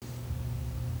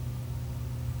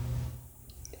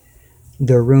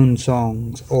the rune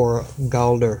songs, or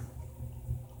Galdr.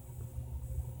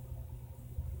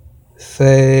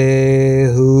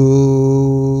 Fehu,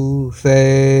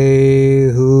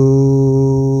 Fehu,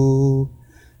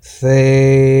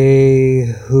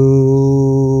 Fehu.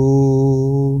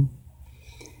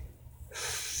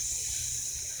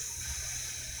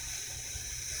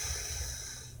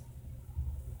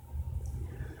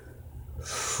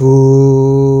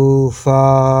 Fu,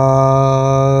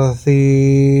 Fa,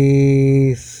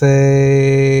 Fi,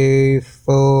 Fe,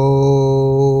 Fo.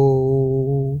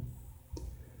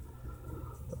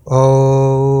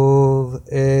 Ov,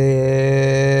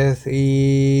 If,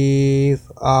 Eve,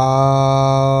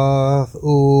 Av,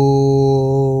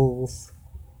 Ulf.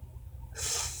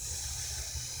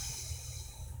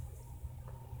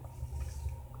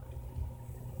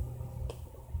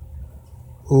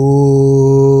 Uruz,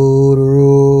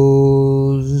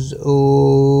 Uruz,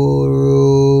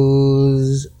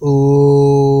 Uruz.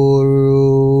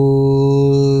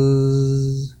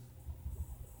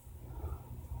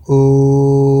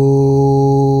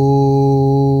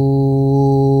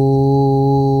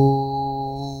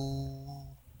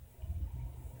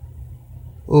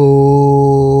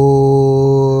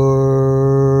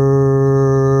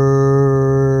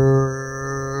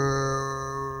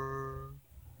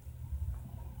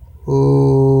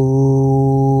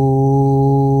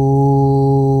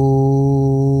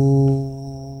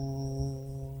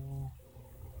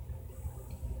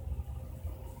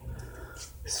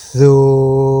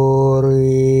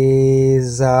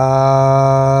 Thurizaz,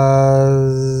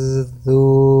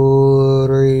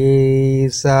 Thurizaz,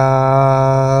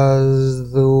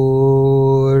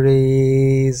 Thurizaz.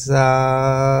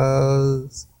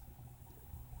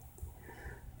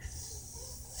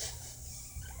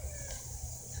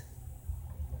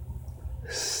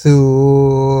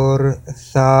 Thur,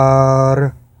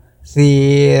 Thar,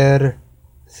 Thir,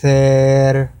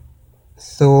 Ther,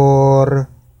 Thor.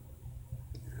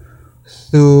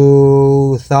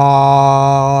 Thu,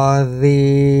 Tha,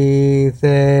 Thi,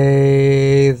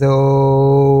 They, Tho.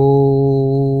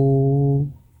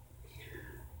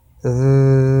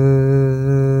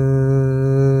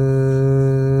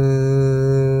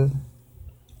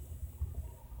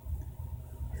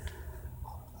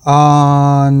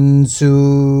 Anzus,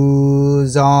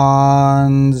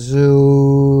 Anzus,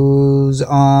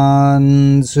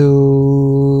 Anzus.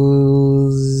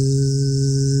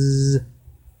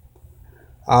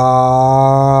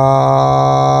 Ah,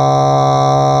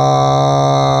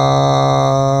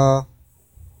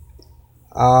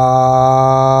 Az,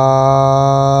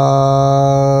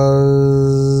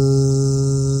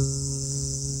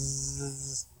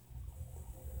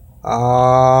 Ah,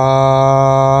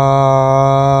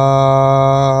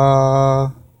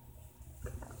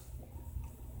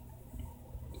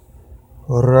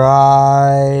 Raitho,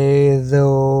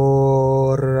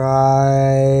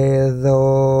 Raitho,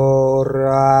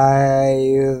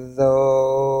 Raitho.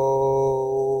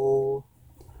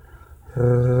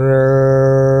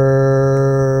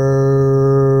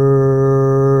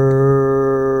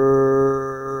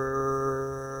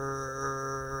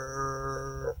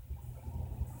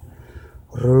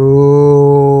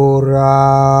 Ru,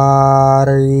 ra,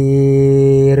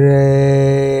 ri,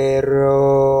 re, ro.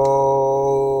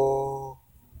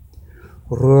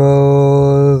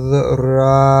 Roth,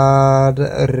 rad,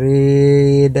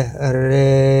 reed,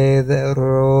 red,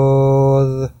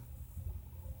 roth.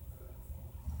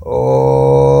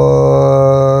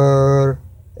 Or,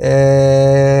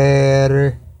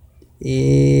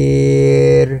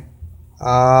 ir,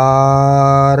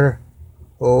 ar,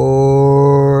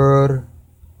 or.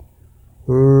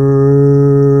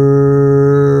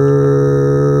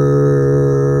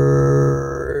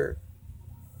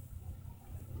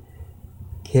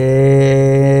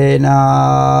 Kenaz,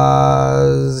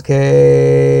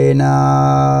 Kenaz,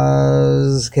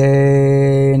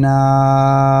 Kenaz.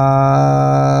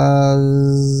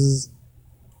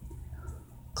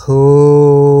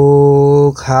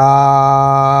 Kukaki,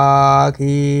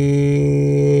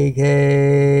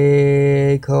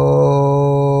 Keko.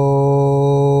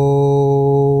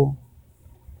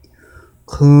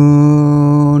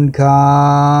 Kun,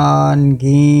 kan,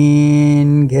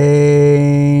 gin,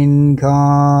 gain,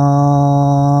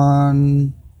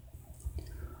 kan.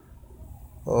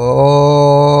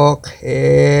 Ok,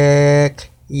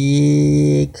 ek,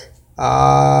 ik,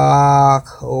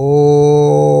 ak,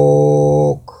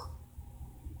 ok.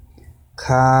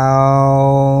 Kaun.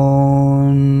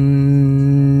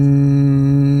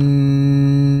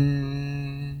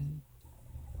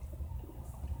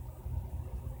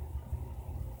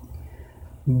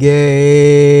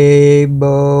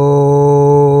 Gebo,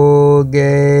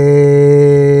 Gebo.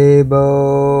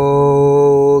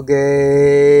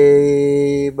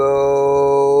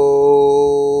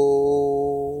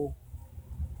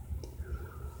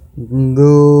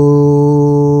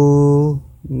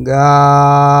 ga,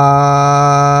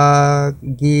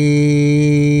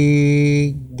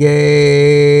 gi, ge,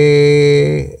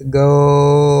 go,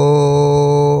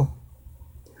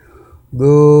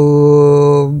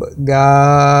 gub,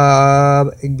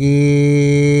 gab,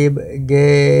 gib,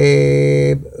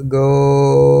 gab, go,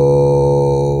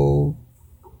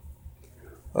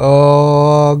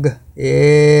 og,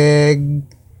 eg,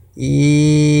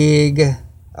 ig,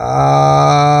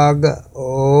 ag,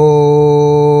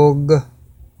 og,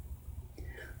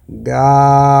 gaf,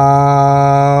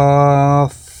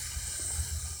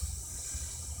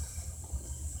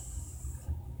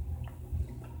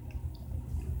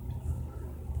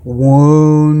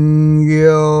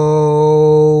 wunyo,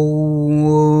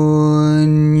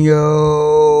 wunyo,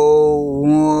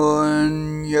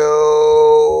 wunyo,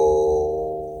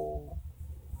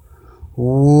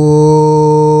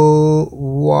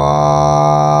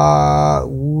 wa,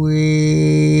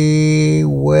 we,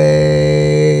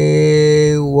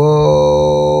 wo,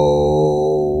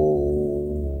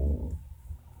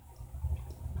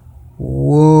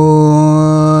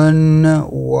 wun,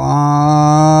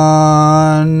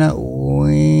 wan,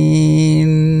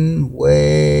 ween,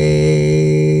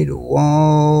 wade,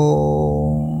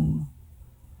 won,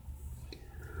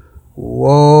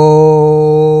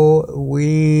 wo,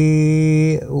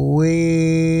 we,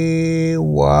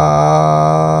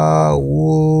 wa,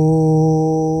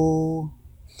 woo,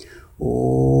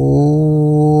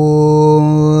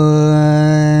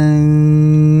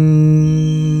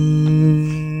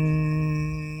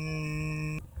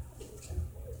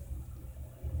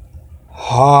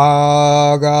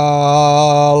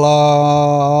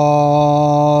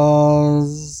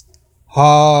 hagalas,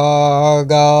 hagalas,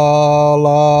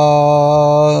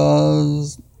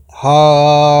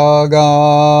 hagalas.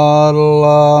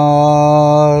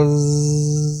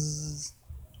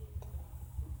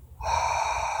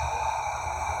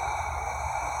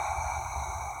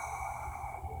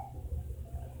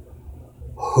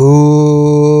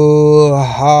 Hu,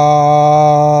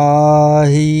 ha,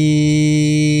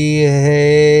 he,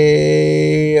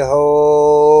 hey, ho.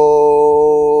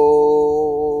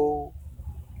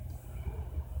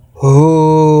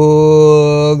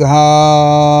 Hug,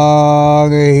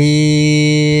 hag,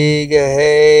 hig,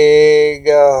 heg,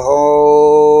 hog.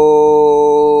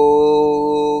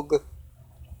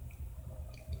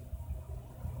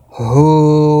 Hu,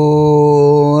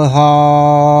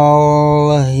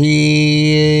 hal,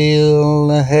 heal,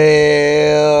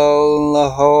 hail,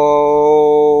 ho.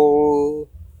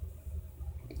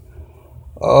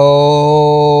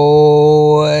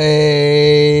 O, a,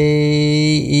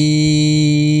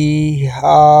 e,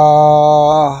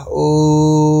 ha,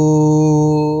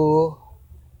 oo.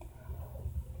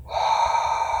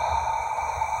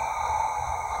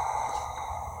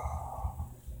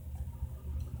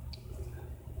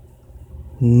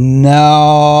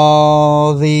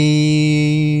 Now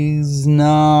these,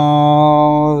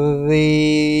 now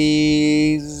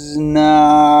these,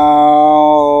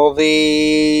 now these.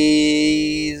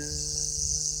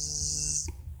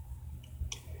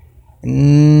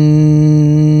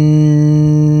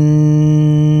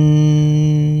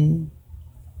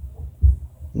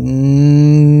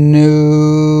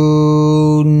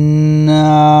 Nu,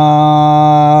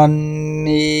 na,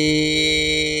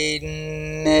 ni,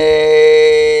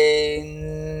 ne,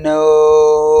 no.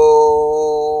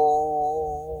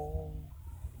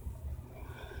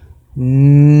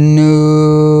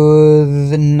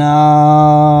 Nuth,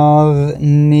 nath,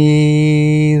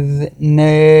 nith,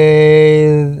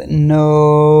 neth,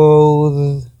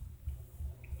 noth.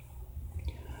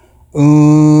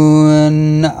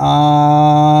 Un,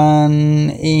 an,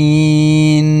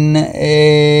 in,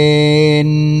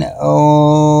 en,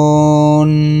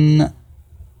 on,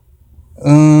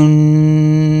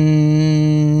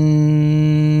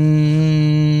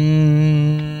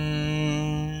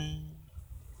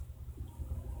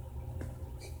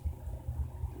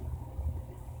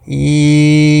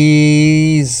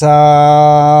 Isa,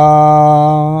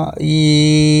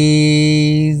 Isa,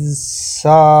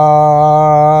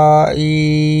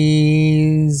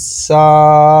 Isa.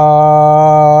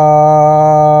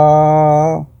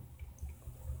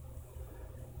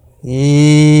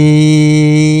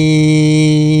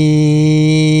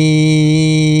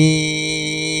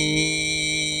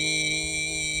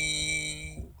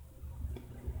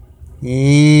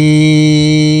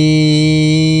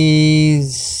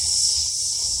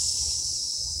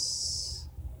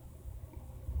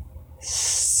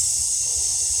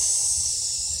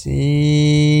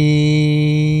 See,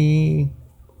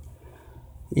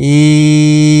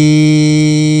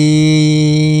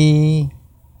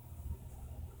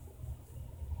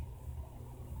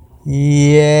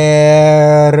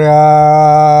 Yera,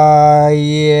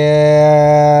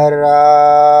 yera,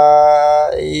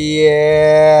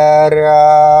 yera.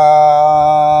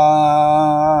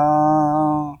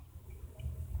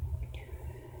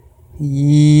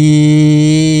 Yera.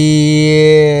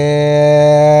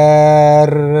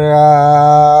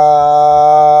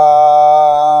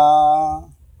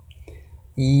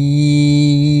 You,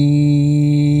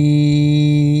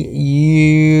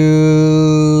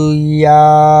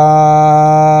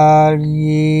 ya,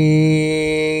 ye,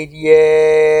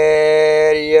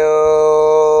 yo.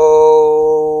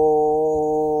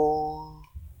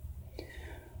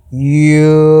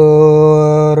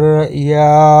 Yur,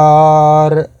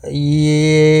 yar,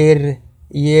 yir,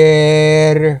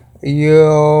 yer,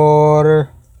 yor.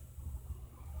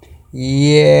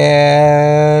 Yera.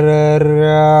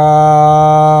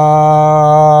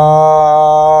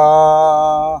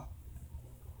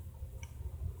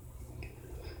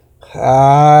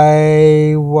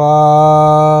 I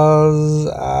was,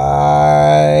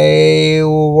 I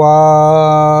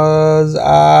was,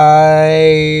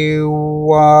 I was.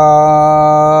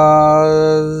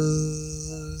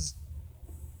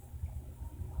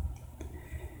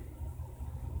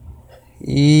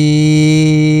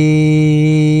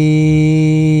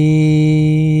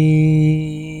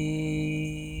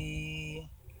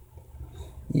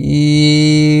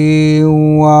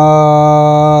 Iwa,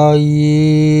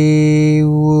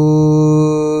 yiwu,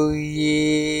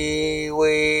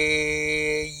 yiwe,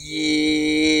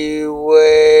 yiwe,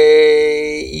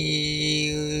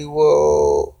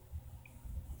 iwo.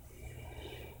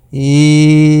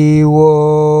 Iwo,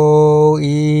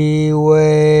 iwe,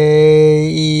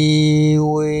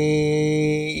 iwe,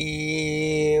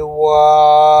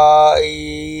 iwa,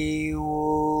 iwu.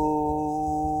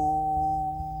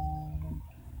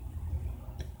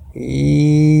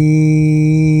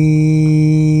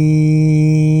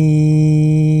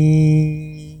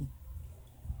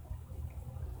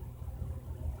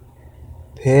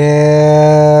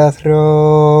 Petro,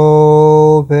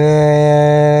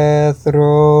 Petro,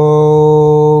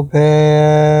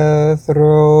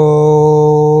 Petro.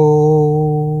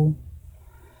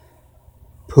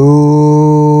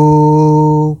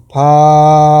 Pu, pa,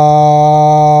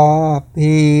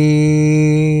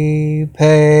 pi,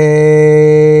 pe,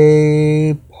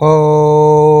 po.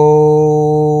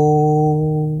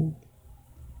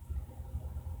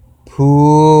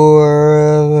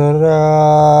 Pura,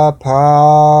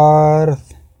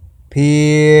 parth,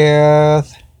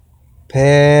 pirth,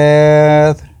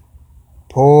 peth,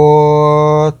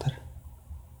 porth,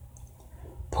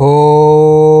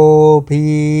 po,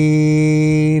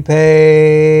 pi,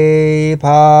 pe,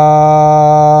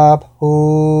 pa, pu.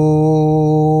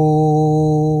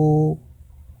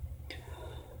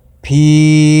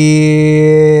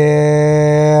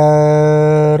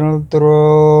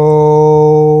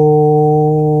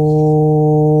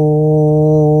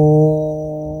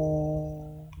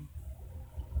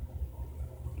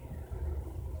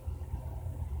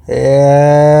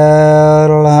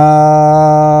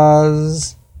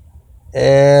 Elhaz, Elhaz,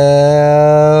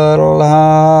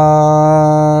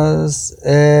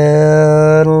 Elhaz.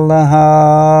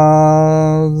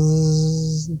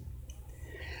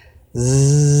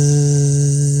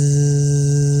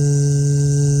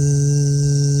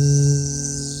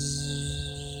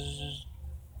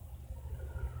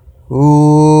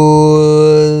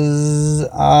 Uz,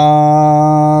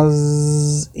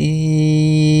 az,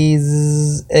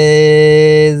 is,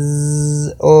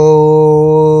 ez,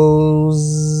 oz.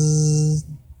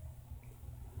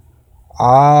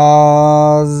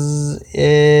 Az,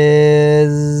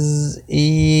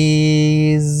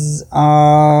 is,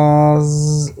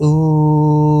 az,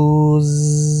 uz.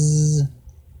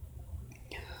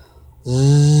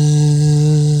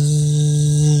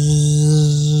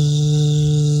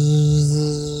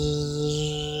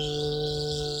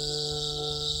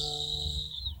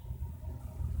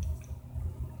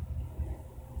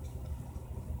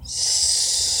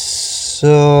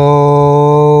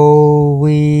 So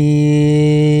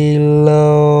we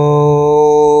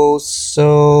low,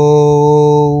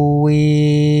 so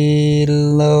we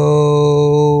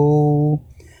low,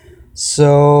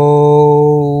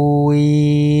 so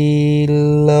we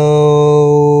low.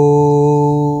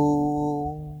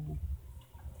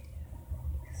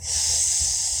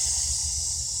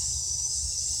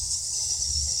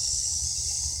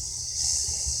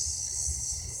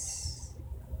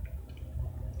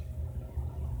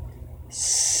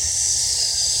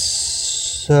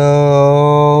 So,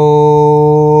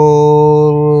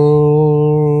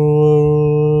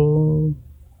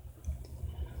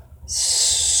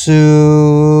 su,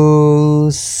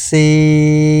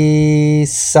 si.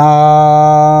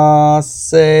 sa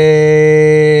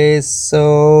se so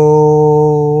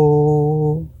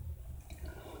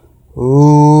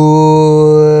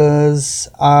us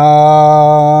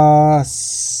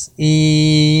as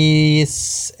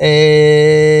is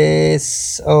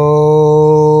es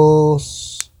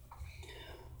os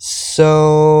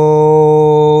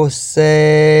so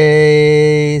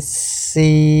se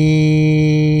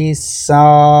si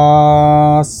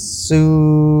sa su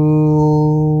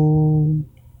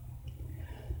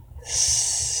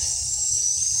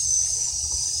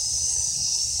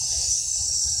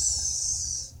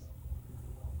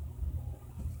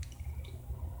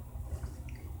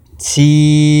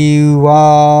ti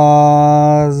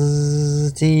was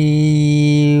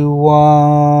ti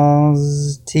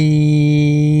was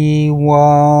ti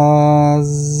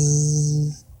was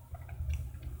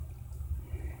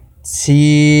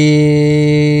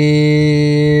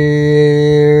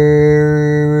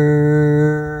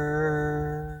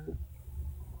tear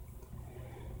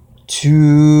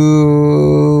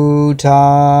tu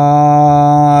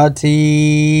ta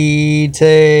ti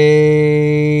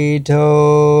te to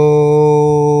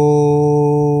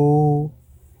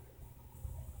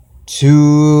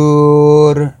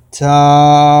tur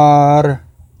tar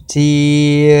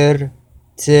tir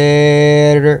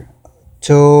ter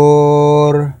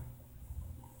tor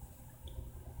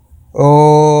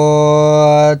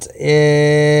ot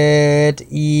et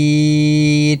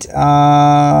eat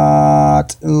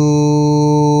at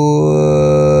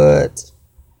ut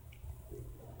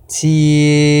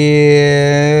tir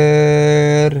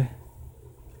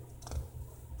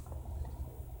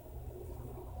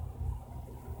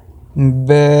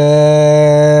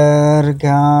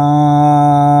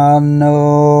berkano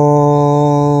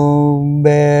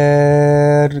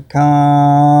berkano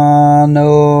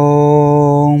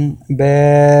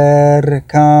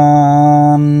berkano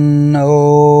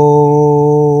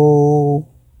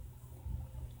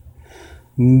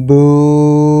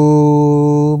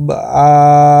boob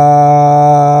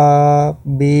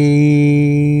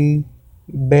be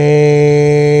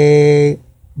be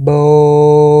bo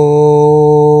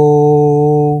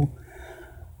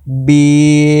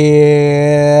beer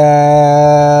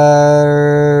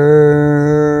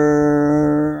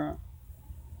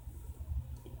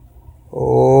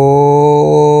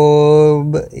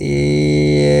ob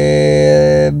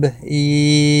ib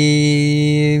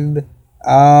eve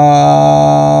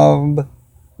ab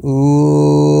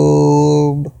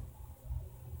ub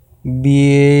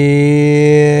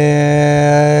beer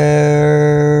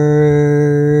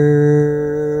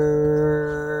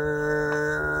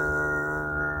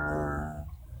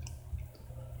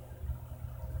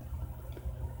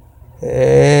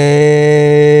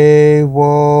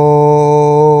ewo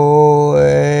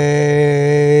ewo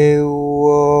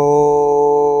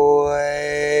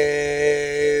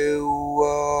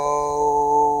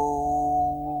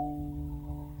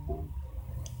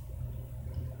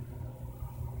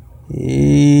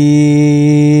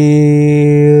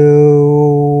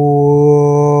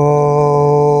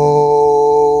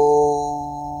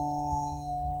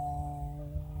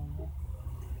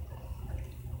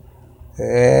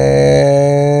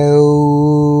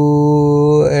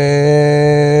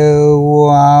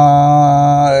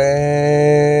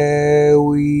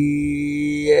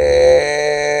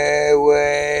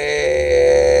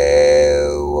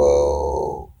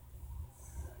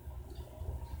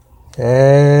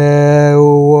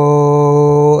ewo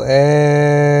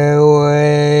ewo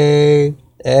ewe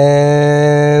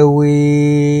ewi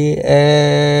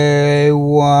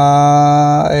ewa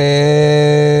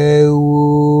ewu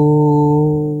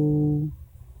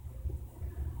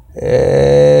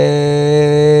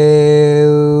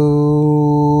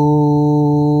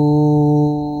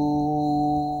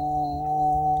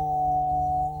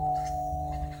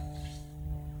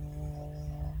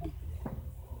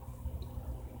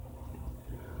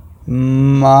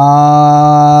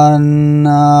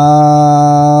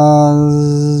manas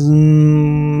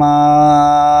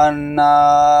manas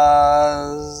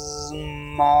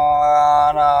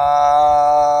manas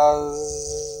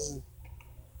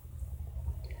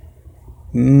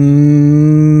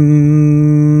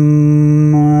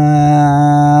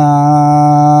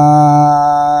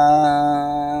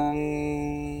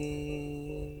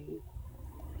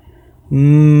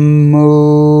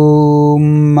mu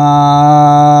ma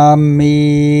mi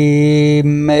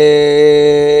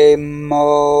me mo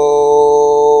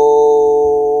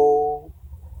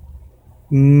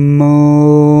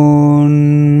moon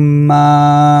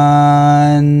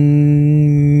man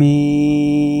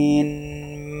mean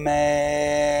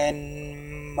man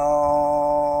mo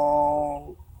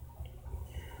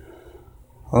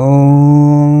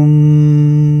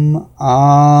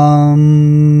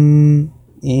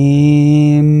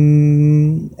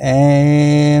Im,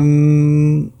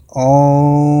 Em,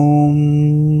 Om,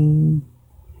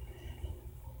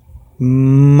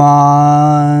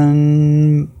 Man,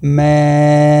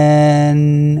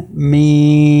 Man,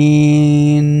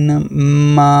 Meen,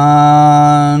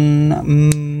 Man,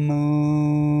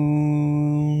 Moon,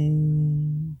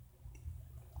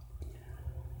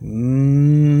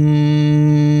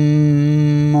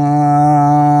 Man,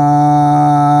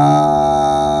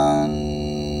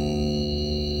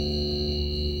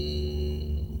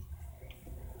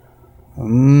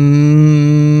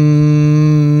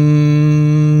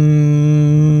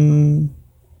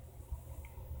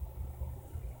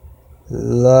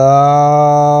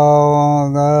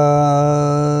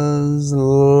 Logas,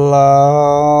 Logas,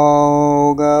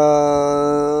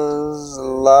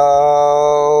 Logas,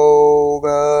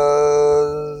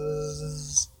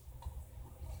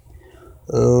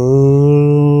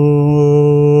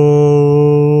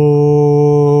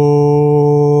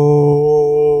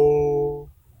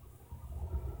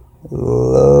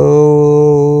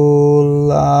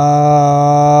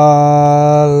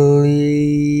 Lola,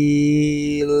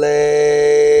 li,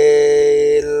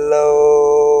 le, lo.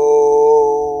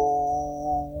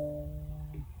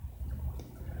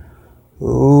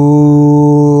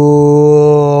 Ul,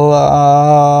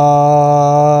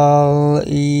 al,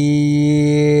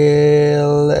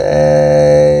 il,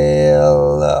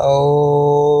 el, ol.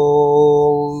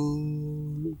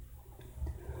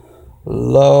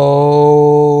 Lo,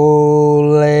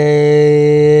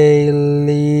 le,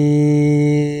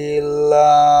 li,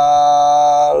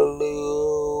 la, lu.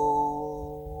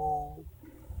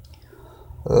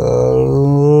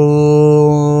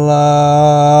 La,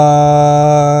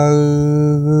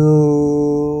 lu.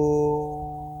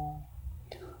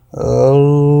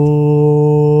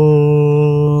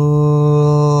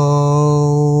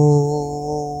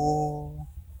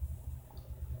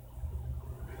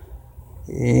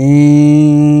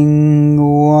 Ing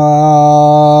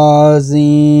was,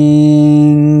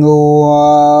 ing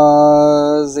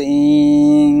was,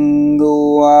 ing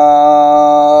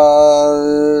was,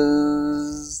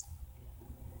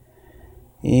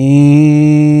 ing,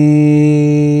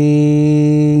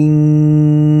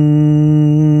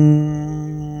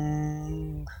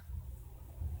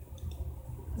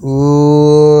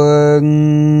 ung,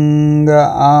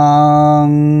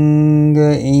 ang,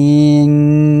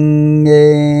 ing,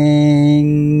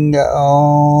 ing,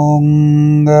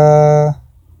 ong,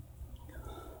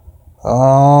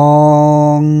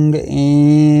 ong,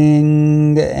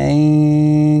 ing,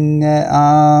 ing,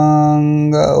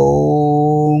 ang,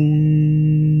 ong,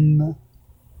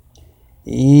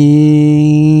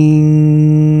 ing,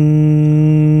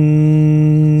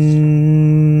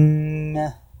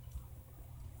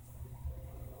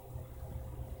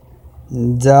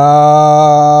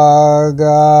 dagas,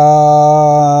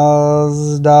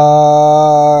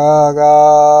 dagas,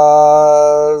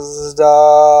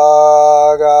 dagas,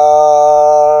 dagas,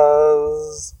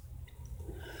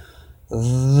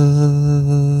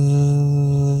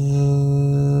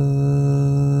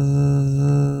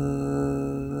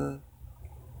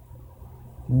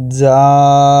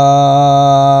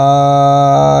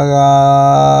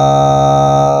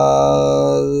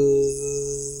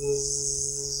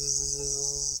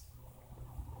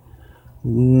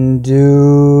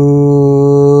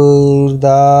 do,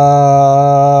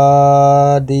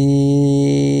 da,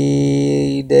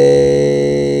 di,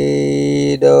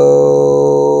 de, do.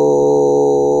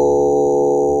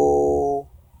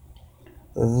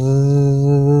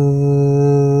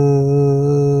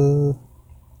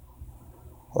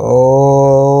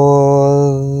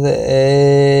 Odd,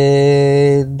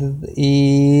 ed,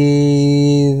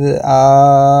 id,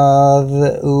 ad,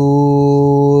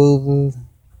 ud.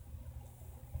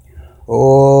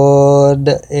 Odd,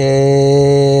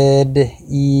 ed,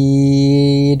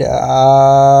 id,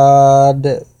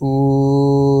 ad,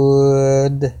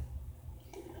 ud.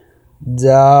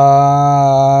 Dagas.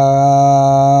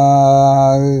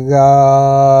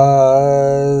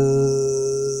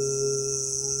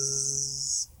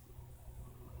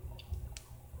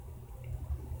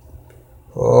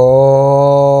 Othila,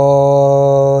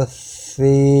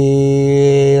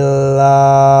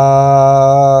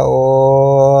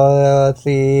 Othila,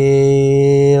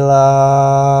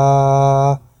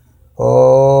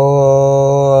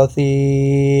 Othila.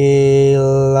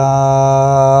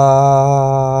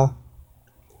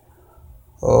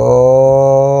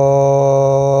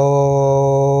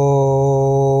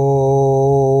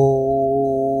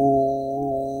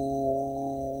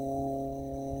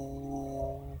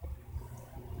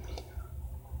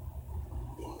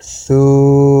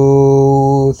 Thu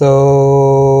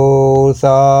so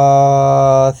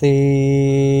sa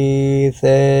si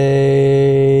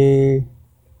se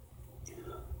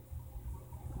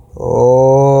o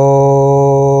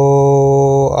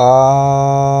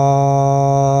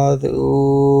ad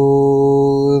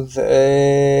uz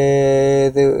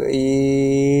ed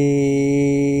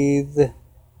id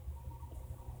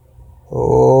o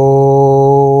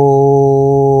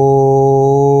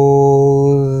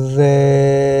ze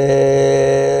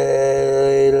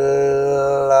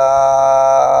la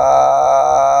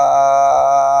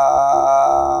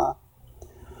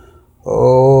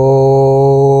Oh.